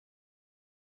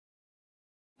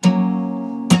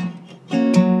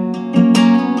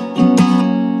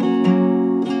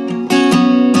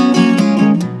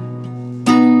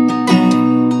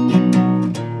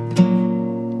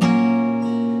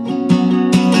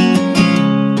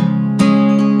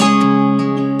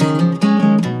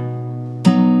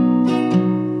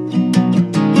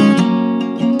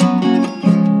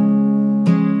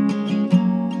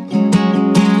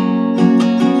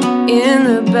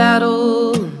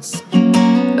battles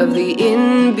of the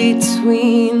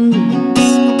in-betweens.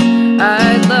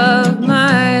 I love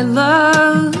my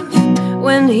love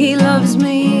when he loves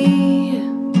me,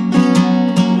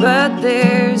 but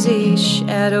there's a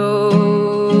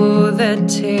shadow that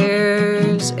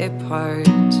tears apart,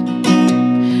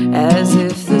 as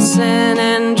if the San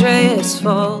Andreas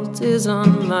fault is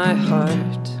on my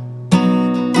heart,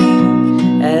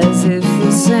 as if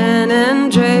the San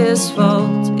Andreas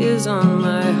fault is on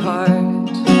my heart.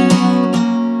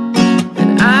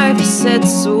 And I've said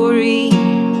sorry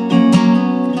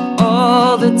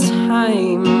all the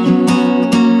time.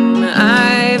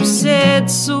 I've said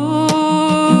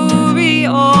sorry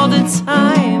all the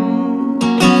time,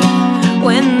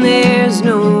 when there's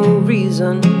no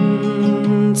reason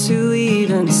to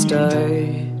even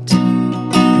start.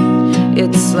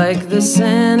 It's like the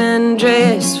San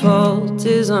Andreas fault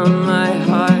is on my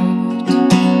heart,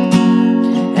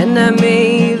 and I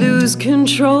may lose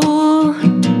control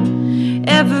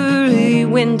every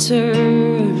winter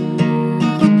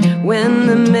when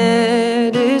the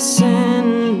medicine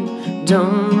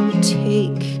don't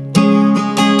take.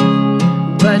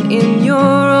 But in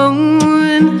your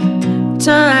own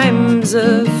times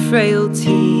of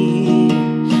frailty,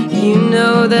 you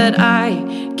know that I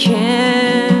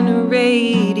can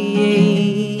radiate.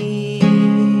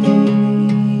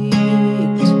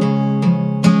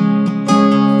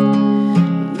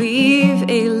 Leave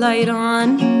a light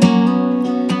on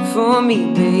for me,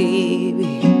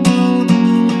 baby.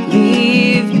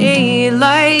 Leave a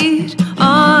light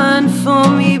on for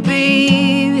me,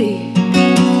 baby.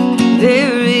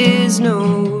 There is no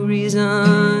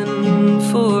reason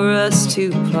for us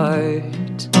to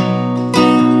part,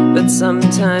 but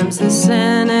sometimes the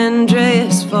San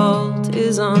Andreas fault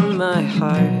is on my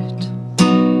heart.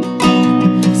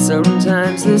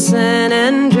 Sometimes the San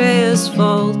Andreas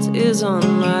fault is on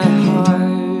my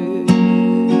heart.